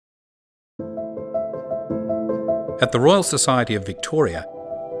At the Royal Society of Victoria,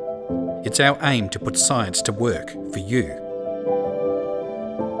 it's our aim to put science to work for you.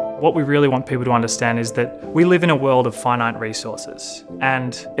 What we really want people to understand is that we live in a world of finite resources,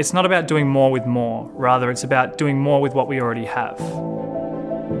 and it's not about doing more with more, rather it's about doing more with what we already have.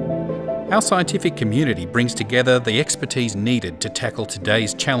 Our scientific community brings together the expertise needed to tackle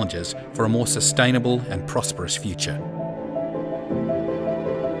today's challenges for a more sustainable and prosperous future.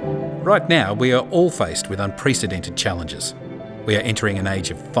 Right now, we are all faced with unprecedented challenges. We are entering an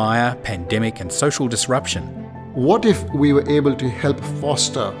age of fire, pandemic and social disruption. What if we were able to help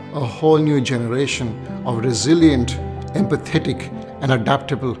foster a whole new generation of resilient, empathetic and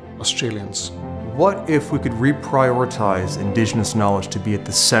adaptable Australians? What if we could reprioritise Indigenous knowledge to be at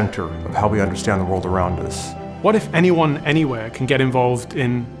the centre of how we understand the world around us? What if anyone, anywhere can get involved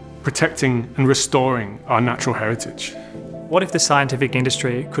in protecting and restoring our natural heritage? What if the scientific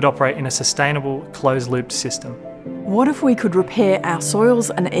industry could operate in a sustainable, closed-looped system? What if we could repair our soils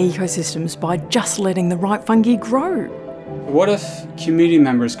and ecosystems by just letting the right fungi grow? What if community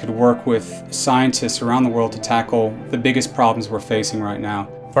members could work with scientists around the world to tackle the biggest problems we're facing right now?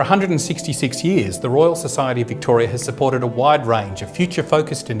 For 166 years, the Royal Society of Victoria has supported a wide range of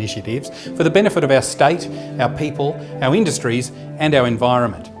future-focused initiatives for the benefit of our state, our people, our industries and our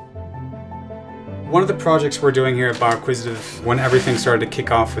environment. One of the projects we're doing here at Bioacquisitive when everything started to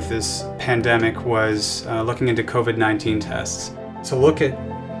kick off with this pandemic was looking into COVID-19 tests. To look at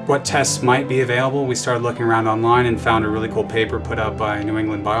what tests might be available, we started looking around online and found a really cool paper put out by New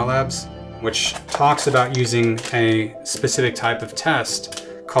England Biolabs, which talks about using a specific type of test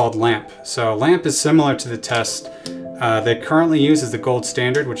called LAMP. So LAMP is similar to the test they currently use as the gold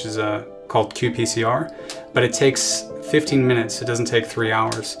standard, which is called qPCR, but it takes 15 minutes, it doesn't take 3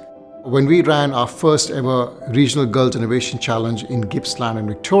 hours. When we ran our first ever Regional Girls Innovation Challenge in Gippsland in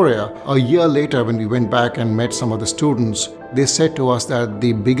Victoria, a year later when we went back and met some of the students, they said to us that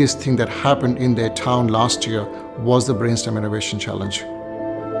the biggest thing that happened in their town last year was the Brainstem Innovation Challenge.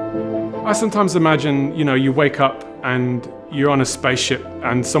 I sometimes imagine, you wake up and you're on a spaceship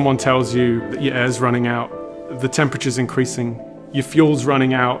and someone tells you that your air's running out, the temperature's increasing, your fuel's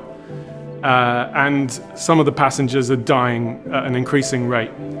running out, and some of the passengers are dying at an increasing rate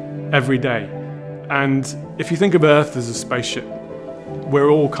every day. And if you think of Earth as a spaceship, we're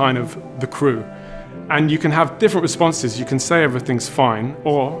all kind of the crew. And you can have different responses. You can say everything's fine,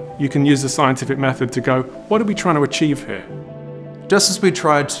 or you can use the scientific method to go, what are we trying to achieve here? Just as we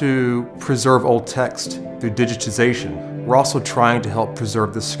try to preserve old text through digitization, we're also trying to help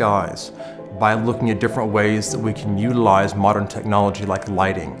preserve the skies by looking at different ways that we can utilize modern technology like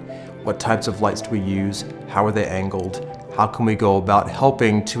lighting. What types of lights do we use? How are they angled? How can we go about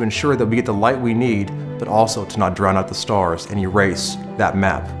helping to ensure that we get the light we need, but also to not drown out the stars and erase that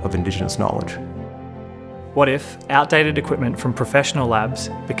map of Indigenous knowledge? What if outdated equipment from professional labs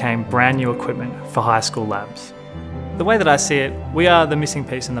became brand new equipment for high school labs? The way that I see it, we are the missing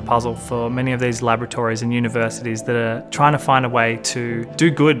piece in the puzzle for many of these laboratories and universities that are trying to find a way to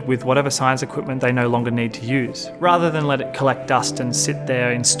do good with whatever science equipment they no longer need to use, rather than let it collect dust and sit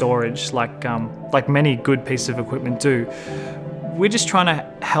there in storage like many good pieces of equipment do. We're just trying to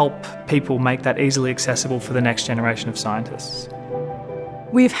help people make that easily accessible for the next generation of scientists.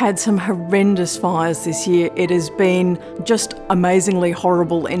 We've had some horrendous fires this year. It has been just amazingly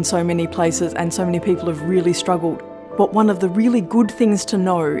horrible in so many places and so many people have really struggled. But one of the really good things to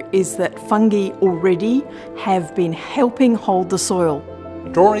know is that fungi already have been helping hold the soil.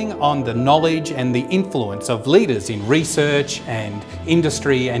 Drawing on the knowledge and the influence of leaders in research and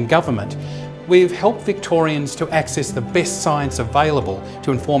industry and government, we've helped Victorians to access the best science available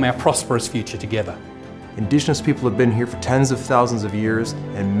to inform our prosperous future together. Indigenous people have been here for tens of thousands of years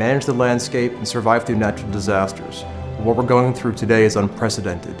and managed the landscape and survived through natural disasters. What we're going through today is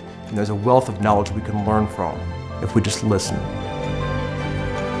unprecedented, and there's a wealth of knowledge we can learn from if we just listen.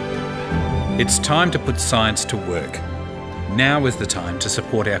 It's time to put science to work. Now is the time to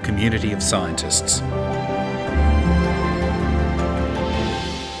support our community of scientists.